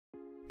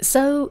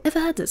So, ever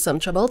had some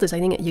trouble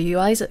designing your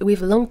UIs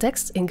with long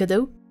text in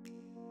Godot?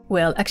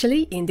 Well,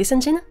 actually, in this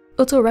engine,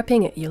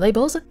 auto-wrapping your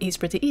labels is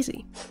pretty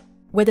easy.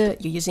 Whether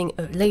you're using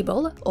a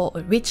label or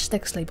a rich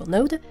text label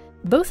node,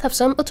 both have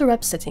some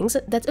auto-wrap settings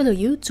that allow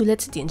you to let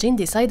the engine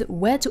decide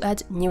where to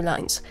add new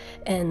lines,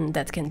 and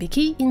that can be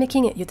key in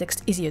making your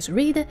text easier to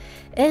read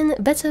and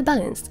better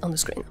balanced on the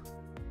screen.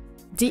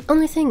 The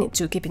only thing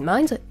to keep in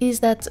mind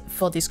is that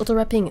for this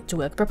auto-wrapping to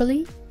work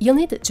properly, you'll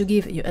need to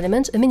give your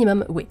element a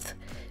minimum width.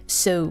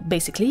 So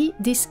basically,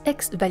 this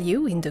X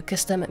value in the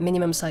custom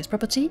minimum size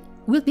property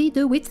will be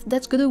the width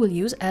that Godot will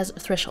use as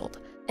threshold,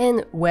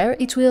 and where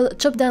it will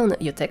chop down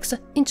your text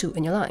into a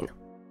new line.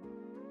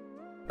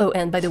 Oh,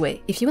 and by the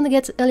way, if you want to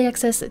get early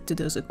access to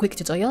those quick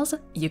tutorials,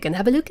 you can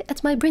have a look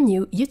at my brand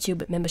new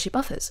YouTube membership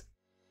offers.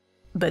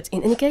 But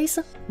in any case,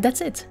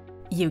 that's it.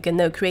 You can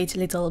now create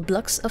little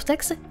blocks of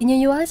text in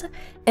your UIs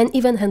and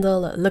even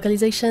handle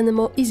localization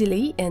more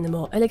easily and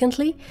more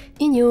elegantly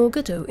in your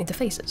Godot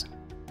interfaces.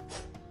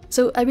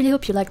 So I really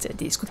hope you liked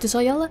this quick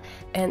tutorial,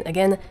 and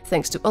again,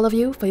 thanks to all of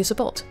you for your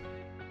support.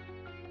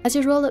 As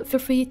usual, feel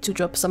free to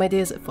drop some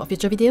ideas for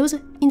future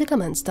videos in the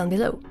comments down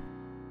below.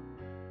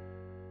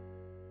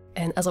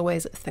 And as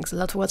always, thanks a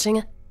lot for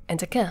watching, and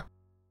take care!